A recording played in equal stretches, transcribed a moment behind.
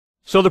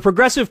So the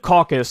Progressive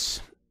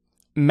Caucus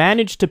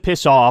managed to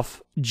piss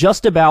off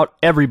just about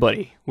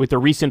everybody with the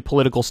recent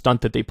political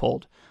stunt that they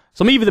pulled.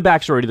 So let me give you the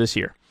backstory to this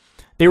here.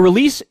 They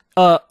release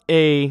a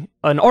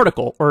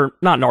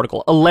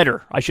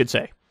letter, I should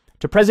say,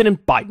 to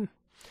President Biden.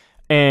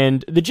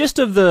 And the gist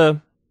of the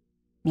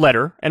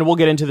letter, and we'll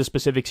get into the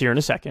specifics here in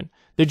a second,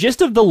 the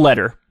gist of the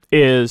letter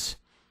is,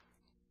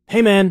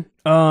 hey man,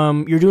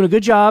 you're doing a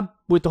good job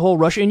with the whole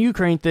Russia and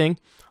Ukraine thing.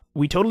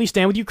 We totally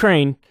stand with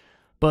Ukraine,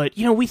 but,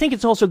 you know, we think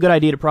it's also a good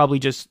idea to probably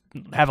just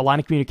have a line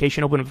of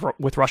communication open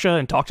with Russia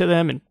and talk to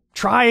them and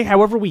try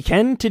however we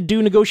can to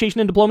do negotiation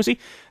and diplomacy.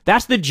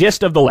 That's the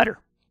gist of the letter,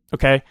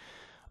 okay?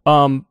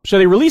 So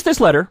they released this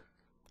letter.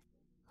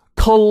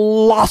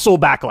 Colossal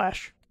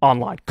backlash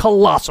online.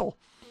 Colossal.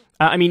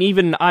 I mean,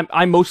 even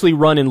I mostly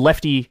run in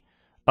lefty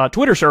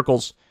Twitter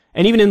circles,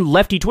 and even in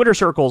lefty Twitter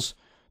circles,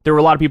 there were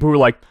a lot of people who were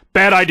like,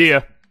 bad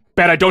idea.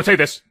 Don't say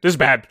this. This is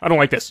bad. I don't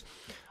like this.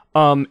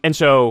 And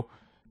so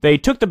they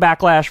took the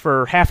backlash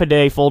for half a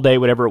day, full day,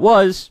 whatever it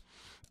was.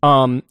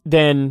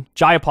 Then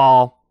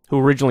Jayapal, who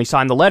originally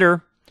signed the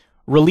letter,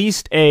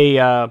 released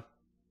a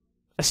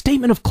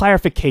statement of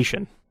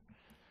clarification.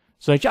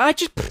 So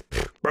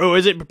bro,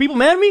 is it people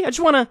mad at me? Here's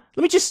what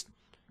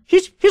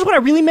I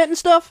really meant and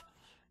stuff.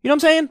 You know what I'm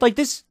saying? Like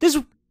this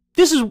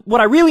is what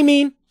I really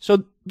mean.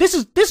 So this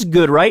is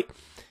good, right?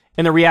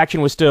 And the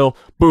reaction was still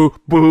boo,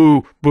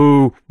 boo,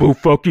 boo, boo,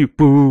 fuck you,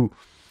 boo.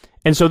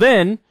 And so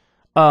then,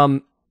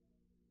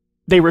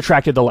 they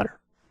retracted the letter.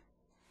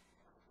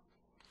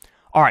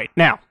 All right,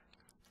 now,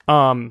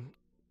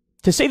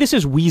 to say this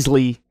is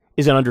Weasley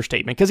is an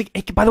understatement, because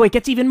by the way, it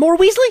gets even more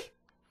Weasley.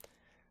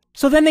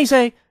 So then they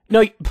say,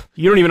 no,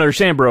 you don't even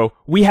understand, bro.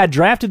 We had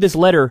drafted this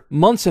letter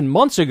months and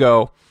months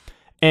ago,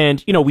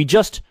 and, you know, we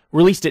just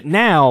released it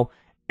now,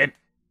 and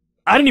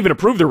I didn't even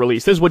approve the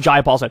release. This is what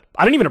Jayapal said.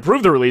 I didn't even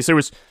approve the release. There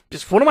was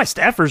just one of my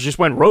staffers just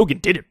went rogue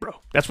and did it, bro.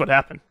 That's what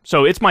happened.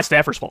 So it's my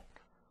staffer's fault.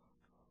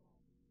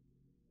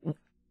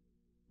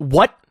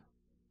 What?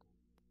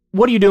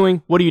 What are you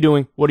doing? What are you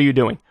doing? What are you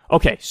doing?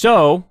 Okay,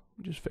 so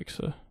just fix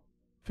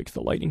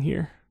the lighting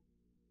here.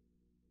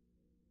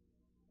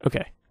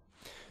 Okay.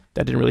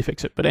 That didn't really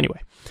fix it, but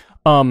anyway.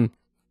 So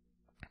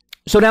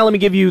now let me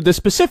give you the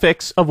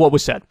specifics of what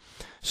was said.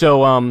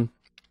 So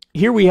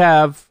here we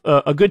have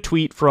a good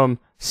tweet from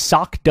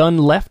Soch Done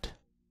Left.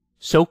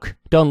 I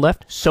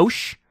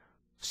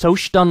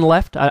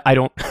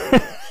don't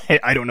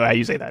I don't know how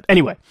you say that.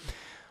 Anyway,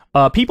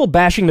 people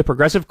bashing the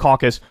Progressive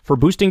Caucus for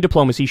boosting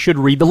diplomacy should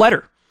read the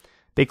letter.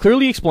 They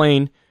clearly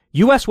explain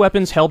U.S.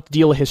 weapons helped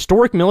deal a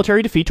historic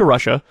military defeat to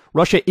Russia.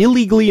 Russia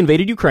illegally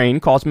invaded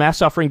Ukraine, caused mass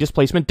suffering,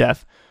 displacement,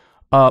 death.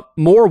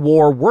 More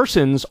war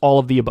worsens all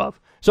of the above.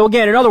 So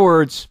again, in other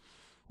words,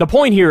 the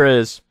point here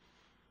is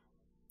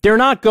they're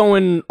not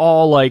going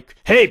all like,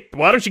 hey,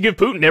 why don't you give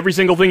Putin every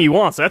single thing he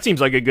wants? That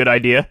seems like a good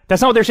idea.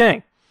 That's not what they're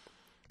saying.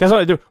 That's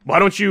not. Why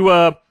don't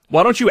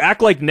you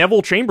act like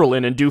Neville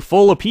Chamberlain and do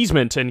full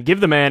appeasement and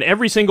give the man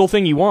every single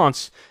thing he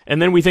wants, and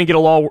then we think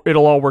it'll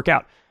all work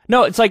out?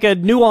 No, it's like a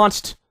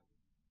nuanced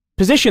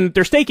position that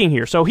they're staking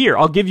here. So here,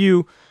 I'll give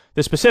you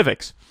the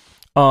specifics.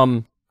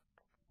 I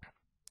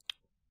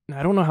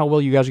don't know how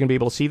well you guys are going to be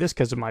able to see this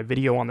because of my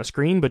video on the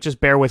screen, but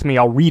just bear with me.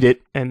 I'll read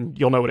it, and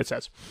you'll know what it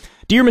says.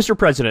 Dear Mr.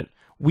 President,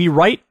 we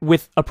write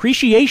with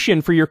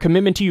appreciation for your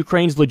commitment to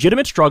Ukraine's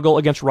legitimate struggle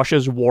against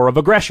Russia's war of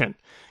aggression.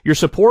 Your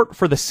support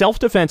for the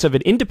self-defense of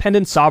an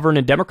independent, sovereign,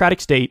 and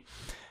democratic state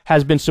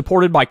has been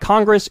supported by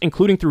Congress,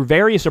 including through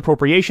various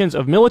appropriations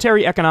of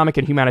military, economic,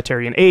 and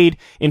humanitarian aid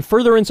in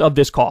furtherance of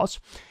this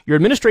cause. Your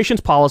administration's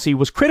policy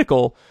was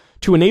critical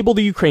to enable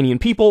the Ukrainian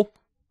people,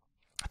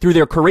 through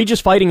their courageous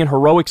fighting and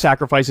heroic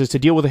sacrifices, to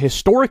deal with a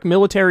historic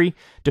military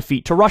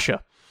defeat to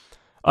Russia.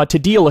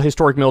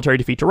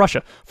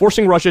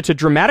 Forcing Russia to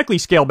dramatically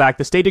scale back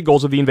the stated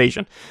goals of the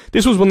invasion.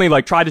 This was when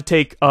they tried to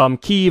take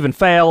Kyiv and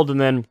failed,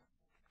 and then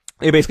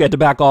they basically had to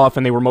back off,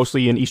 and they were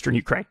mostly in eastern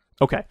Ukraine.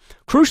 Okay.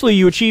 Crucially,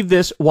 you achieved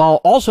this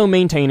while also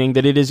maintaining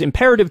that it is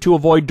imperative to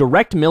avoid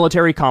direct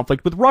military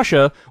conflict with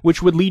Russia,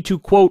 which would lead to,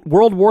 quote,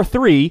 World War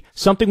III,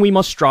 something we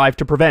must strive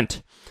to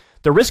prevent.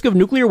 The risk of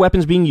nuclear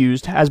weapons being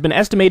used has been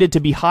estimated to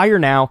be higher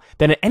now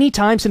than at any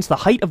time since the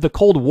height of the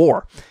Cold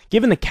War.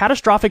 Given the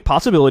catastrophic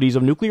possibilities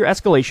of nuclear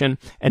escalation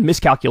and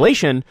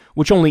miscalculation,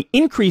 which only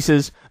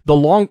increases the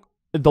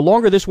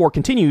longer this war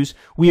continues,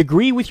 we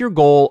agree with your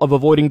goal of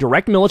avoiding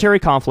direct military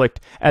conflict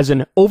as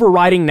an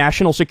overriding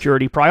national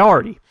security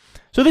priority.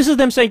 So this is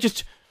them saying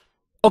just,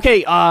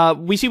 okay,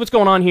 we see what's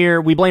going on here,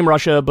 we blame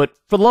Russia, but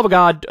for the love of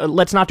God,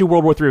 let's not do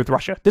World War III with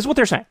Russia. This is what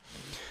they're saying.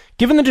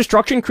 Given the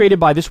destruction created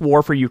by this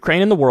war for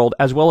Ukraine and the world,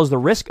 as well as the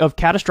risk of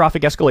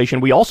catastrophic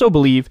escalation, we also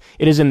believe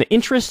it is in the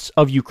interests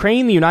of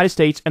Ukraine, the United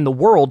States, and the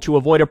world to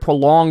avoid a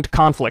prolonged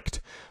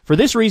conflict. For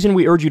this reason,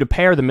 we urge you to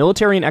pair the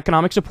military and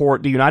economic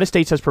support the United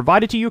States has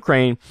provided to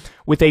Ukraine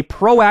with a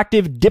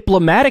proactive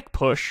diplomatic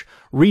push,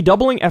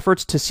 redoubling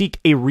efforts to seek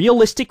a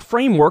realistic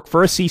framework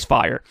for a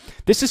ceasefire.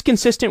 This is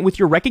consistent with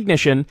your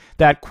recognition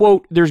that,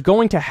 quote, there's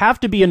going to have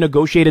to be a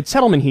negotiated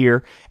settlement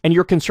here, and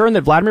your concern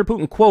that Vladimir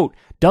Putin, quote,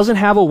 doesn't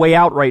have a way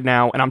out right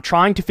now, and I'm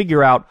trying to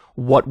figure out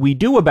what we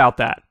do about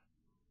that.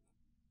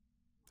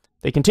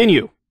 They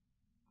continue.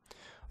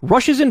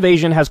 Russia's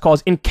invasion has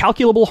caused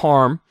incalculable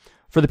harm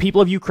for the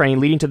people of Ukraine,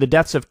 leading to the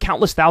deaths of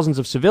countless thousands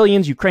of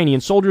civilians, Ukrainian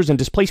soldiers, and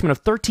displacement of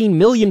 13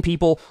 million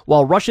people,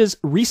 while Russia's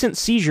recent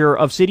seizure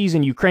of cities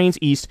in Ukraine's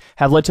east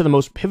have led to the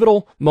most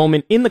pivotal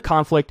moment in the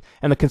conflict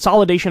and the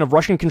consolidation of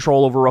Russian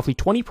control over roughly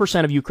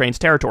 20% of Ukraine's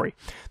territory.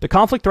 The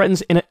conflict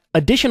threatens an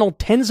additional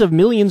tens of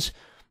millions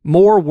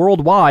more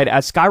worldwide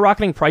as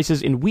skyrocketing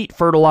prices in wheat,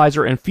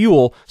 fertilizer, and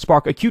fuel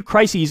spark acute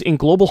crises in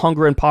global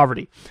hunger and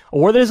poverty. A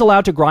war that is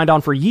allowed to grind on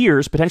for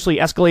years, potentially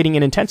escalating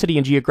in intensity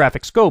and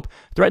geographic scope,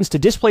 threatens to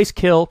displace,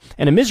 kill,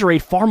 and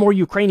immiserate far more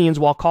Ukrainians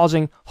while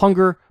causing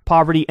hunger,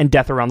 poverty, and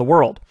death around the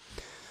world.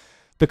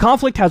 The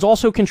conflict has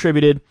also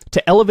contributed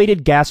to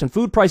elevated gas and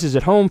food prices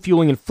at home,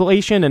 fueling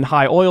inflation and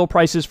high oil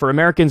prices for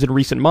Americans in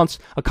recent months.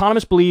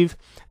 Economists believe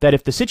that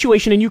if the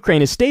situation in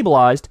Ukraine is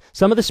stabilized,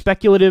 some of the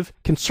speculative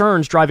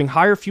concerns driving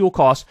higher fuel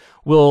costs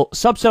will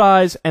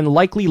subsidize and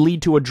likely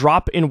lead to a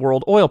drop in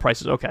world oil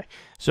prices. Okay,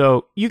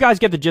 so you guys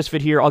get the gist of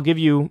it here. I'll give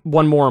you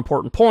one more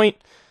important point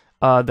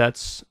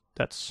that's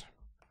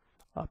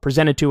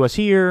presented to us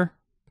here.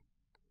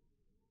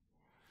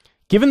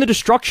 Given the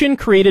destruction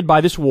created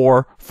by this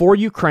war for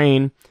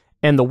Ukraine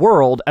and the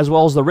world, as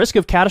well as the risk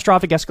of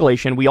catastrophic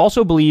escalation, we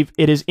also believe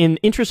it is in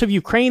the interest of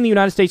Ukraine, the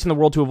United States, and the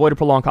world to avoid a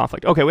prolonged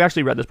conflict. Okay, we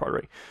actually read this part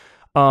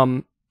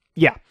already.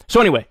 Yeah. So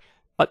anyway,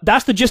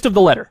 that's the gist of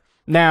the letter.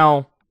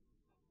 Now,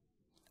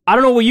 I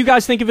don't know what you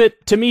guys think of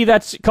it. To me,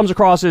 that comes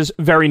across as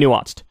very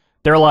nuanced.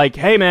 They're like,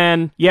 hey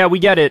man, yeah, we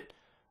get it.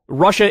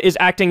 Russia is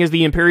acting as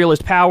the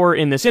imperialist power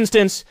in this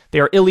instance.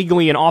 They are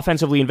illegally and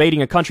offensively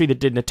invading a country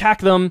that didn't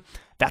attack them.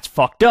 That's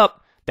fucked up.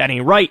 That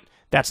ain't right.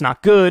 That's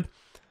not good.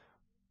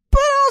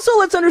 But also,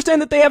 let's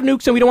understand that they have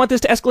nukes and we don't want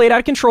this to escalate out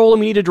of control and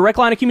we need a direct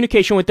line of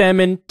communication with them.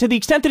 And to the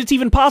extent that it's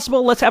even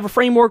possible, let's have a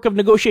framework of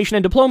negotiation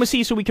and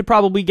diplomacy so we could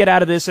probably get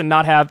out of this and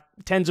not have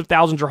tens of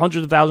thousands or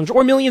hundreds of thousands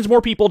or millions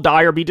more people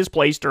die or be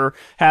displaced or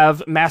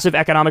have massive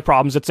economic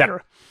problems,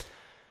 etc.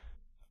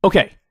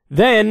 Okay,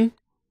 then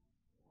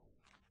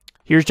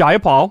here's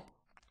Jayapal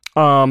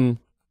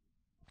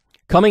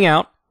coming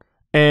out,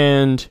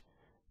 and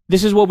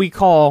this is what we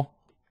call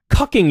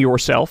cucking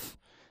yourself.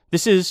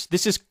 This is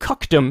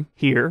cuckdom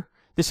here.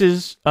 This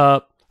is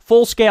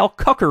full-scale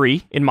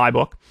cuckery in my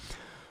book.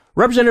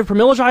 Representative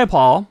Pramila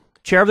Jayapal,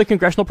 chair of the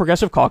Congressional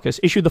Progressive Caucus,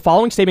 issued the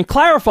following statement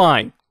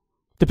clarifying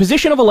the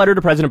position of a letter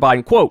to President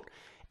Biden. Quote,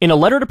 in a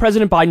letter to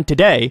President Biden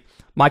today,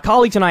 my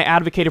colleagues and I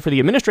advocated for the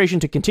administration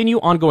to continue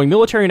ongoing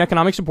military and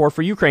economic support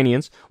for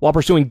Ukrainians while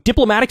pursuing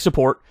diplomatic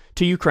support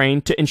to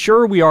Ukraine to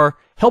ensure we are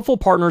helpful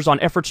partners on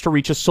efforts to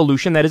reach a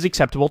solution that is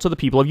acceptable to the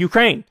people of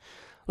Ukraine.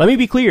 Let me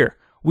be clear.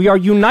 We are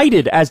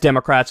united as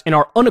Democrats in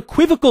our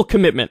unequivocal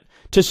commitment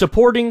to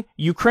supporting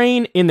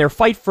Ukraine in their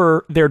fight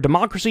for their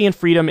democracy and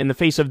freedom in the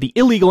face of the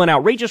illegal and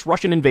outrageous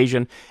Russian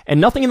invasion, and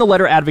nothing in the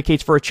letter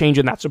advocates for a change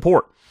in that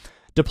support.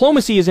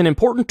 Diplomacy is an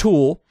important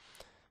tool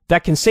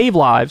that can save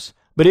lives,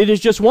 but it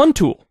is just one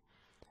tool.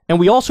 And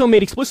we also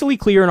made explicitly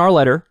clear in our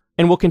letter,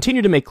 and will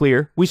continue to make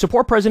clear, we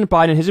support President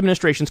Biden and his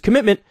administration's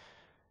commitment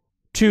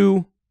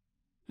to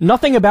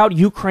nothing about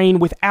Ukraine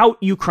without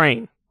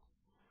Ukraine.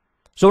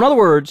 So in other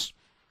words,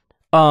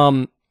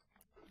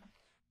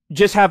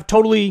 just have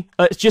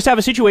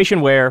a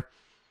situation where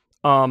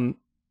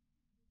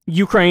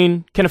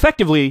Ukraine can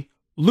effectively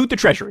loot the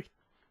treasury,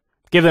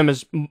 give them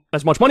as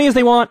much money as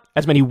they want,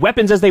 as many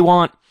weapons as they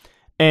want,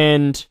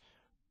 and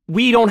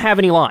we don't have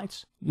any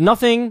lines.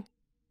 Nothing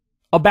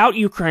about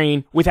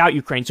Ukraine without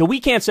Ukraine. So we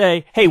can't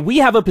say, hey, we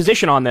have a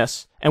position on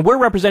this, and we're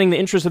representing the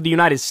interests of the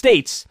United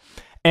States,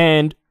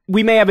 and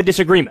we may have a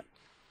disagreement,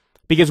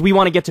 because we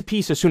want to get to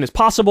peace as soon as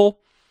possible,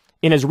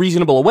 in as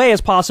reasonable a way as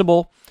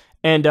possible,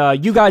 and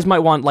you guys might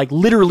want, like,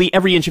 literally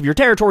every inch of your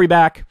territory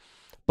back,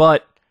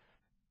 but,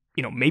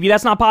 you know, maybe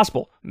that's not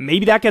possible.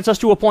 Maybe that gets us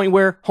to a point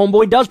where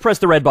Homeboy does press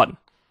the red button,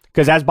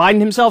 because as Biden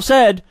himself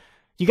said,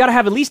 you gotta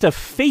have at least a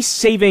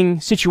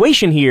face-saving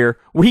situation here,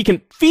 where he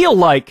can feel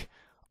like,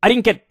 I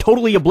didn't get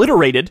totally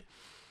obliterated,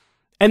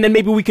 and then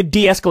maybe we could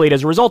de-escalate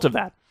as a result of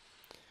that.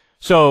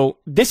 So,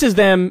 this is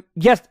them,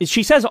 yes,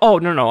 she says, oh,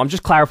 no, I'm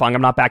just clarifying,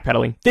 I'm not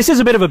backpedaling. This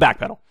is a bit of a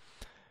backpedal.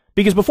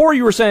 Because before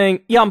you were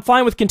saying, yeah, I'm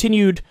fine with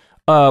continued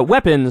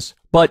weapons,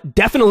 but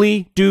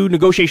definitely do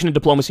negotiation and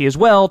diplomacy as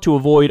well to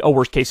avoid a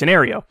worst-case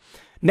scenario.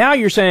 Now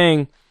you're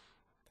saying,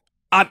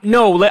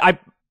 the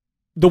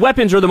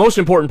weapons are the most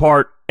important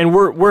part, and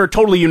we're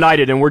totally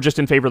united, and we're just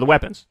in favor of the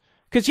weapons.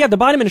 Because, yeah, the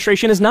Biden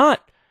administration is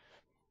not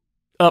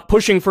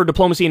pushing for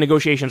diplomacy and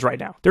negotiations right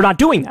now. They're not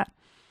doing that.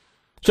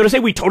 So to say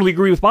we totally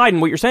agree with Biden,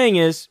 what you're saying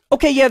is,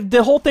 okay, yeah,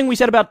 the whole thing we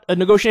said about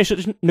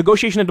negotiation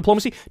and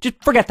diplomacy,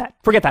 just forget that.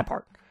 Forget that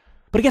part.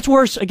 But it gets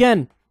worse.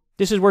 Again,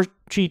 This is where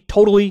she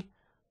totally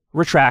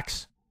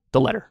retracts the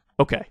letter.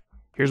 Okay,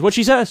 here's what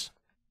she says.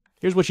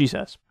 Here's what she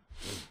says.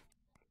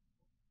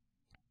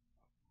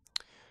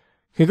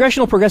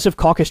 Congressional Progressive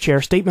Caucus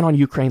Chair statement on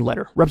Ukraine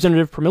letter.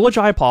 Representative Pramila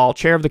Jayapal,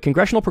 chair of the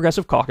Congressional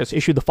Progressive Caucus,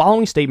 issued the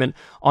following statement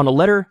on a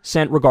letter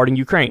sent regarding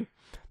Ukraine.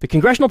 The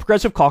Congressional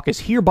Progressive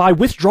Caucus hereby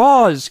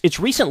withdraws its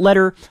recent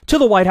letter to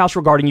the White House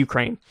regarding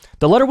Ukraine.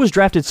 The letter was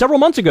drafted several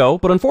months ago,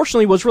 but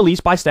unfortunately was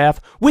released by staff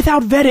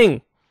without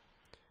vetting.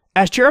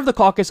 As chair of the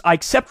caucus, I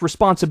accept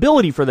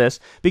responsibility for this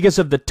because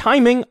of the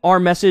timing. Our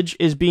message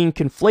is being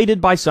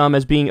conflated by some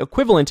as being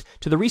equivalent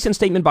to the recent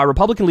statement by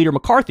Republican leader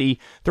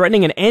McCarthy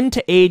threatening an end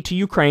to aid to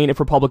Ukraine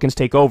if Republicans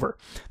take over.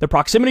 The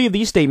proximity of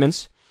these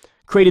statements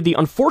created the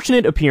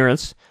unfortunate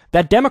appearance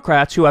that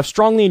Democrats who have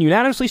strongly and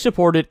unanimously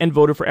supported and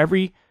voted for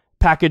every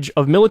package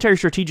of military,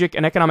 strategic,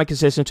 and economic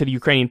assistance to the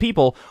Ukrainian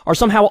people are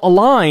somehow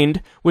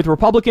aligned with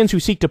Republicans who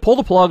seek to pull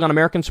the plug on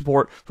American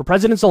support for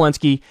President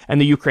Zelensky and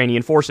the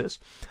Ukrainian forces.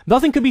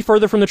 Nothing could be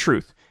further from the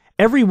truth.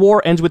 Every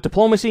war ends with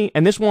diplomacy,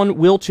 and this one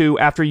will too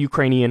after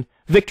Ukrainian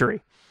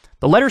victory.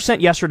 The letter sent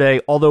yesterday,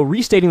 although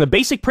restating the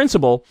basic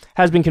principle,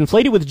 has been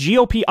conflated with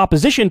GOP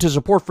opposition to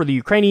support for the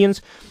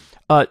Ukrainians,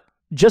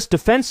 just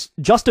defense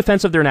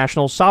of their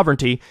national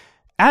sovereignty.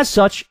 As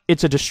such,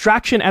 it's a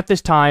distraction at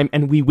this time,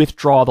 and we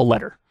withdraw the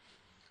letter.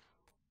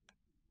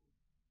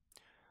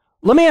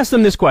 Let me ask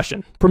them this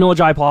question. Pramila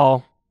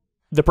Jayapal,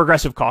 the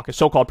Progressive Caucus,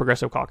 so-called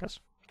Progressive Caucus.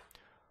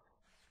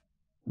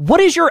 What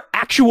is your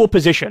actual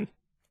position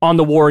on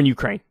the war in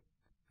Ukraine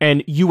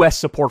and U.S.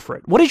 support for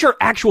it? What is your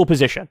actual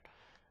position?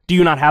 Do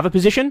you not have a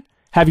position?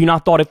 Have you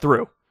not thought it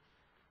through?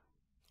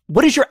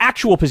 What is your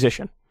actual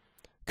position?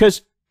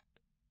 Because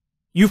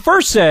you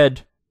first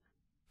said,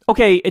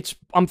 okay,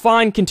 I'm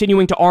fine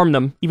continuing to arm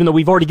them, even though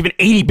we've already given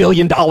 $80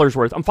 billion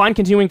worth. I'm fine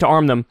continuing to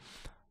arm them.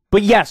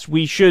 But yes,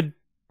 we should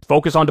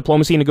focus on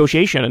diplomacy and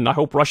negotiation, and I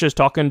hope Russia is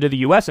talking to the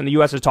U.S. and the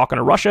U.S. is talking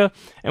to Russia,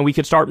 and we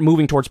could start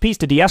moving towards peace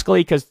to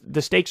de-escalate because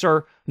the stakes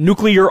are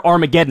nuclear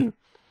Armageddon.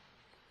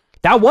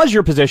 That was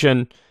your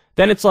position.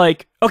 Then it's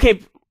like, okay,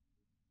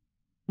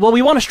 well,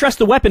 we want to stress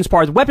the weapons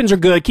part. The weapons are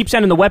good. Keep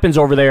sending the weapons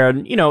over there.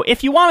 And,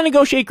 if you want to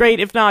negotiate, great.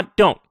 If not,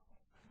 don't.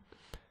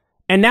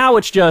 And now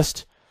it's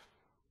just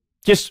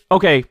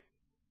okay,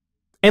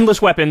 endless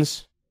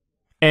weapons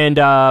and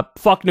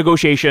fuck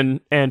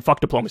negotiation and fuck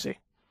diplomacy.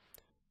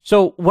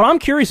 So what I'm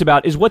curious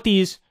about is what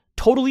these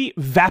totally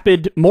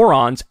vapid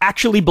morons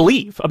actually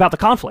believe about the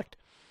conflict.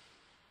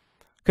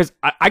 Because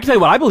I can tell you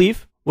what I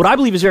believe. What I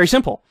believe is very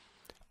simple.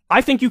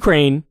 I think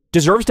Ukraine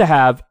deserves to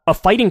have a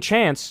fighting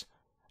chance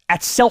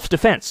at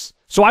self-defense.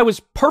 So I was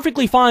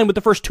perfectly fine with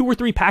the first 2 or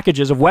 3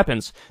 packages of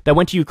weapons that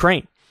went to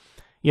Ukraine.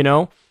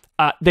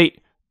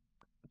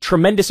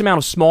 Tremendous amount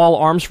of small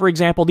arms, for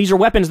example. These are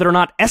weapons that are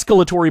not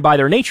escalatory by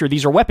their nature.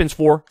 These are weapons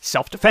for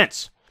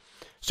self-defense.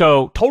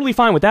 So totally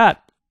fine with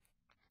that.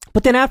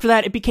 But then after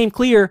that, it became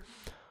clear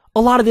a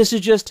lot of this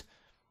is just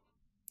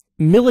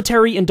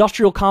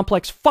military-industrial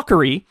complex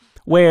fuckery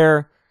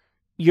where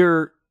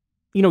you're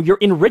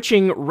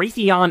enriching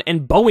Raytheon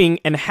and Boeing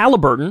and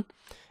Halliburton,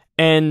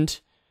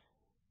 and,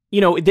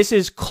 this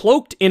is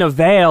cloaked in a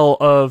veil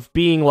of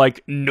being,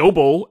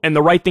 noble and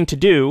the right thing to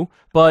do,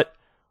 but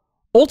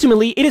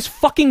ultimately, it is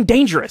fucking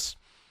dangerous.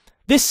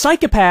 This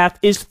psychopath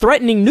is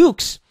threatening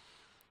nukes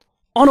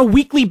on a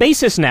weekly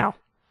basis now.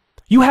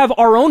 You have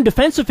our own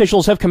defense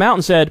officials have come out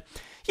and said,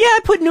 yeah, I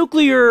put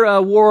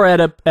nuclear war at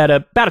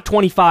about a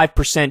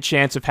 25%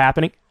 chance of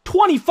happening.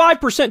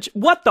 25%?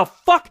 What the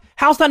fuck?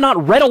 How's that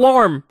not red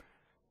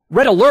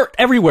alert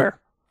everywhere?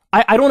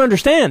 I don't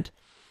understand.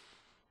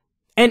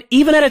 And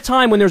even at a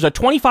time when there's a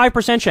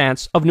 25%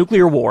 chance of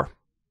nuclear war,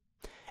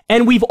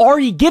 and we've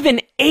already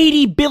given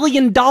 $80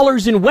 billion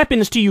in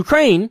weapons to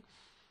Ukraine,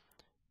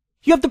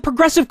 you have the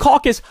Progressive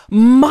Caucus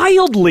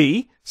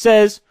mildly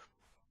says,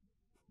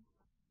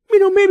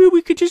 maybe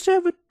we could just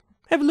have a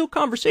little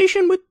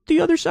conversation with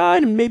the other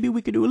side, and maybe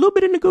we could do a little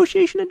bit of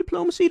negotiation and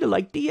diplomacy to,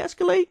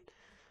 de-escalate.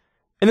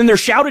 And then they're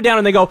shouted down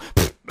and they go,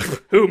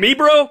 who, me,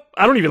 bro?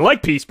 I don't even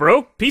like peace,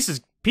 bro. Peace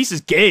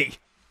is gay.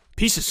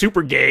 Peace is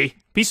super gay.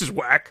 Peace is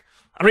whack.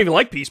 I don't even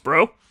like peace,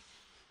 bro.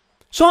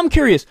 So I'm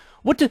curious,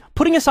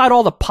 putting aside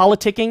all the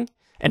politicking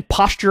and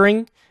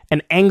posturing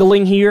and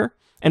angling here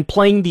and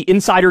playing the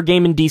insider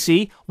game in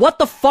DC, what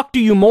the fuck do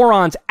you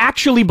morons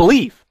actually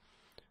believe?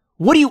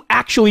 What do you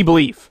actually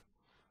believe?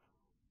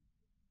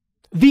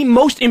 The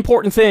most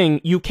important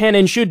thing you can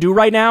and should do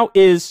right now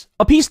is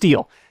a peace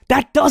deal.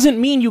 That doesn't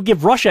mean you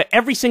give Russia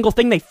every single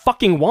thing they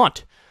fucking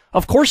want.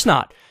 Of course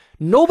not.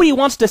 Nobody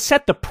wants to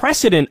set the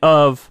precedent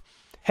of,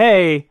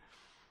 hey,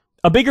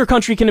 a bigger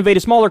country can invade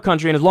a smaller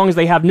country, and as long as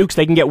they have nukes,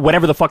 they can get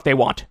whatever the fuck they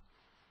want.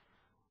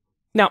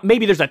 Now,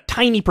 maybe there's a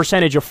tiny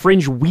percentage of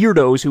fringe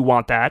weirdos who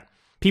want that.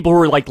 People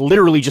who are,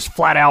 literally just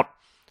flat out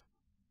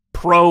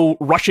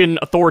pro-Russian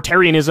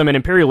authoritarianism and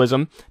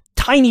imperialism.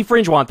 Tiny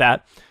fringe want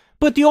that.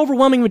 But the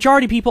overwhelming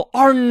majority of people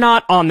are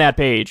not on that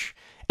page.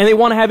 And they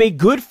want to have a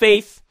good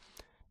faith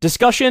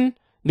discussion,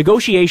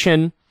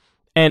 negotiation,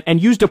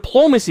 and use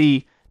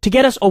diplomacy to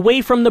get us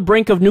away from the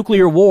brink of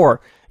nuclear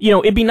war. You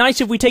know, it'd be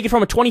nice if we take it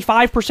from a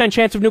 25%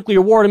 chance of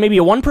nuclear war to maybe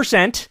a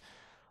 1%,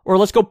 or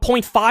let's go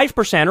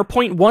 0.5% or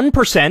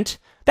 0.1%.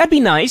 That'd be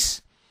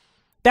nice.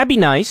 That'd be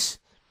nice.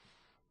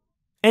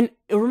 And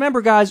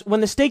remember, guys,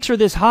 when the stakes are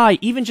this high,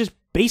 even just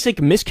basic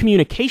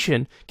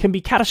miscommunication can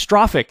be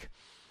catastrophic.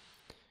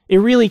 It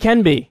really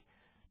can be.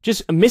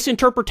 Just a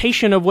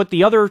misinterpretation of what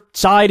the other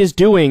side is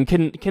doing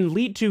can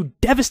lead to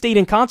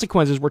devastating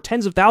consequences where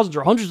tens of thousands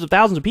or hundreds of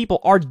thousands of people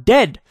are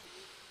dead.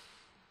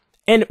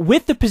 And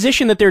with the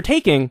position that they're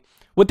taking,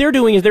 what they're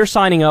doing is they're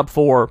signing up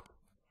for,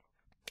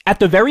 at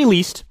the very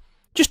least,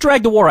 just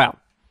drag the war out.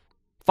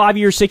 5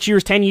 years, 6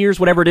 years, 10 years,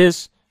 whatever it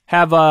is.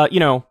 Have, you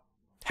know,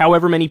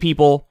 however many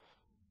people,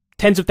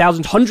 tens of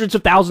thousands, hundreds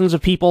of thousands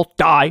of people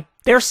die.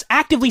 They're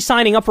actively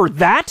signing up for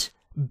that.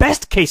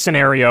 Best case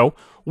scenario.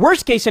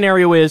 Worst case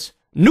scenario is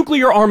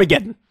nuclear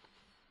Armageddon.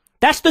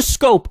 That's the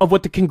scope of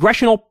what the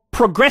Congressional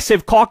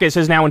Progressive Caucus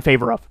is now in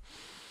favor of.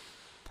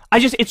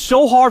 It's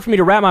so hard for me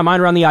to wrap my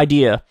mind around the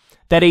idea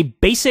that a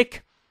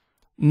basic,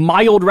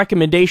 mild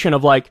recommendation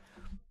of like,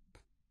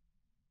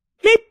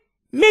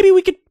 maybe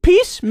we could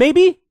peace,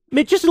 maybe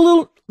just a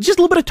little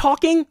bit of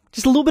talking,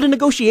 just a little bit of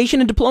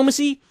negotiation and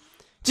diplomacy,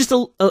 just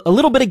a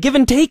little bit of give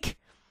and take,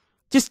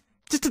 just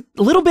a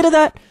little bit of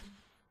that.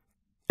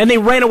 And they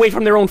ran away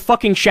from their own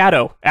fucking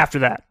shadow after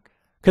that.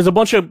 Because a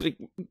bunch of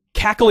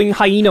cackling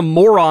hyena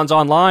morons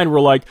online were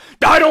like,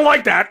 I don't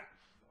like that.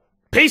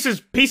 Peace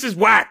is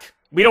whack.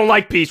 We don't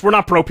like peace. We're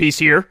not pro-peace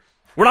here.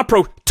 We're not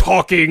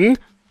pro-talking.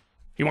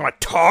 You want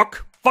to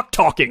talk? Fuck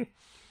talking.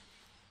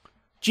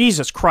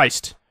 Jesus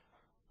Christ.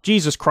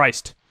 Jesus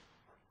Christ.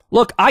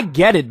 Look, I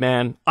get it,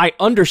 man. I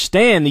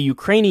understand the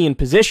Ukrainian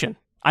position.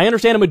 I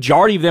understand a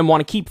majority of them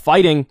want to keep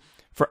fighting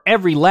for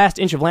every last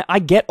inch of land. I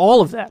get all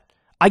of that.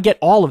 I get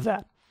all of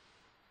that.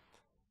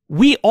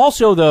 We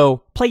also,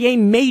 though, play a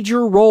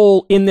major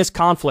role in this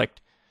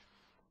conflict.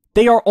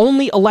 They are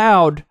only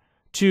allowed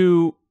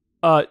to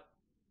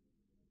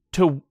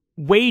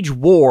wage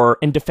war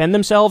and defend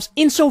themselves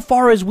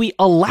insofar as we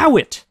allow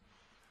it.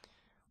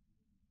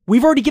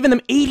 We've already given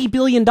them $80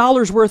 billion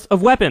worth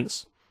of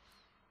weapons.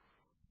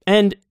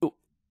 And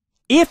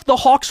if the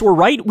Hawks were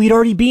right, we'd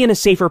already be in a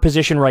safer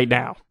position right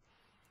now.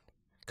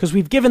 Because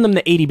we've given them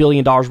the $80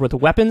 billion worth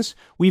of weapons.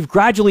 We've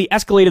gradually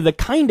escalated the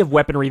kind of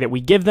weaponry that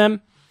we give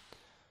them.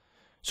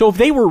 So if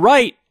they were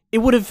right, we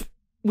would have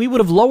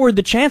lowered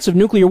the chance of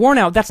nuclear war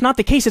now. That's not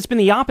the case. It's been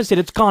the opposite.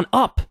 It's gone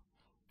up.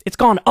 It's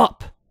gone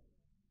up.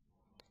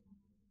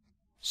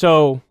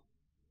 So,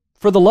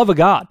 for the love of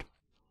God,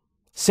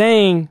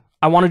 saying,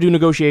 I want to do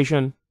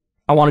negotiation,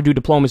 I want to do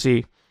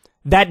diplomacy,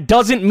 that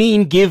doesn't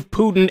mean give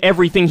Putin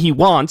everything he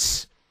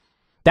wants.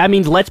 That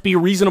means let's be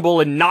reasonable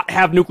and not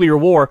have nuclear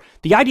war.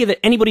 The idea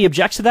that anybody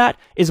objects to that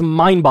is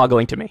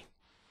mind-boggling to me.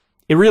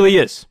 It really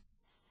is.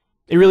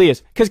 It really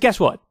is. Because guess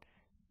what?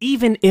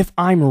 Even if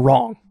I'm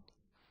wrong,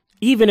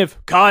 even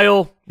if,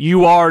 Kyle,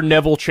 you are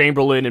Neville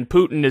Chamberlain and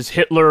Putin is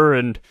Hitler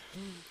and,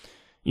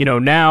 you know,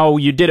 now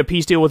you did a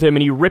peace deal with him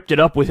and he ripped it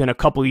up within a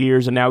couple of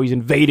years and now he's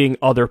invading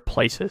other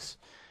places.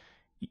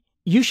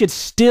 You should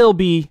still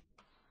be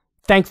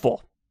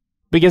thankful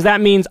because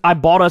that means I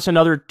bought us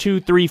another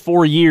 2, 3,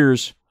 4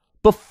 years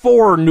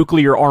before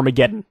nuclear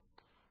Armageddon.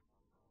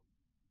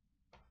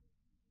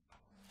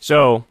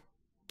 So,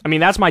 I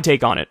mean, that's my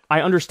take on it.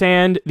 I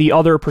understand the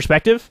other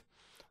perspective,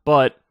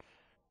 but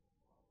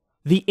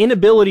the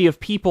inability of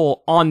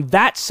people on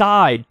that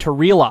side to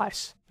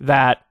realize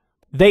that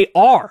they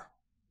are,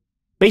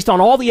 based on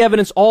all the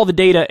evidence, all the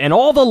data, and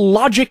all the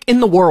logic in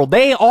the world,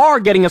 they are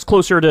getting us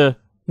closer to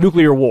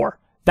nuclear war.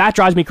 That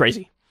drives me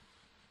crazy.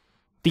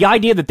 The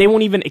idea that they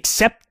won't even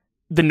accept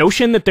the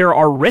notion that there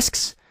are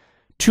risks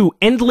to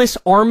endless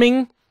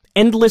arming,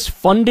 endless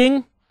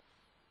funding,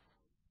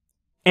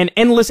 and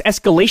endless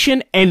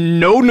escalation, and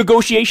no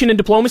negotiation and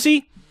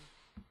diplomacy,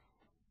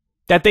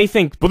 that they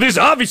think, well, this is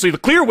obviously the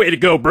clear way to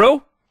go,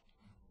 bro.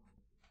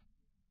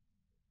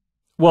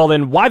 Well,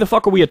 then why the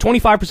fuck are we a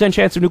 25%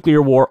 chance of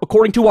nuclear war,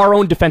 according to our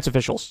own defense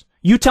officials?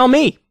 You tell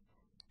me.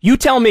 You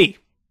tell me.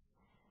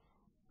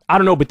 I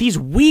don't know, but these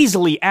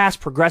weaselly-ass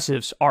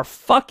progressives are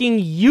fucking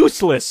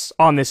useless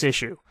on this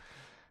issue.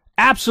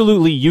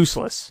 Absolutely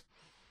useless.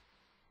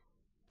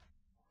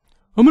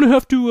 I'm gonna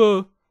have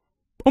to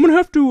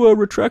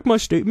retract my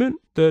statement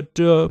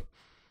that,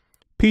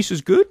 peace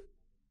is good.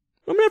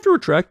 I'm gonna have to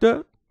retract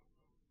that.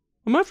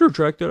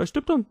 I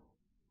stepped on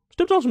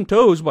some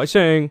toes by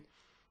saying,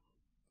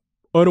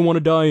 I don't want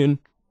to die in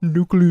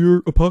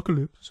nuclear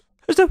apocalypse.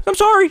 I'm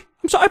sorry.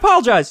 I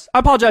apologize. I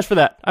apologize for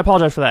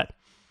that.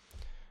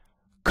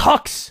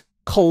 Cucks.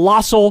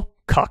 Colossal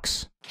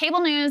cucks.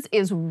 Cable news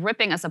is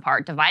ripping us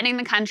apart, dividing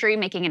the country,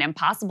 making it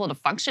impossible to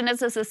function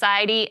as a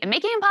society, and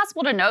making it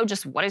impossible to know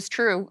just what is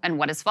true and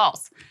what is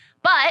false.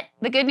 But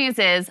the good news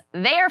is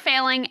they are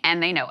failing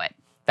and they know it.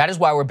 That is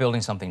why we're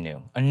building something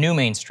new, a new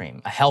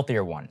mainstream, a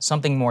healthier one,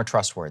 something more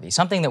trustworthy,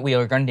 something that we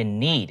are going to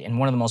need in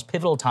one of the most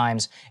pivotal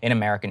times in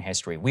American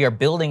history. We are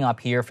building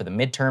up here for the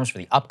midterms, for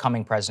the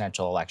upcoming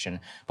presidential election,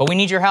 but we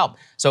need your help.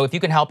 So if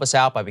you can help us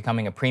out by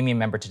becoming a premium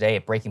member today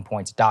at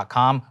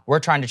breakingpoints.com, we're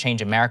trying to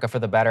change America for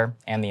the better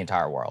and the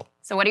entire world.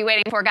 So what are you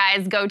waiting for,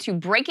 guys? Go to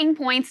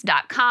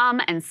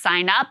breakingpoints.com and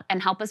sign up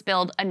and help us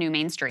build a new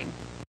mainstream.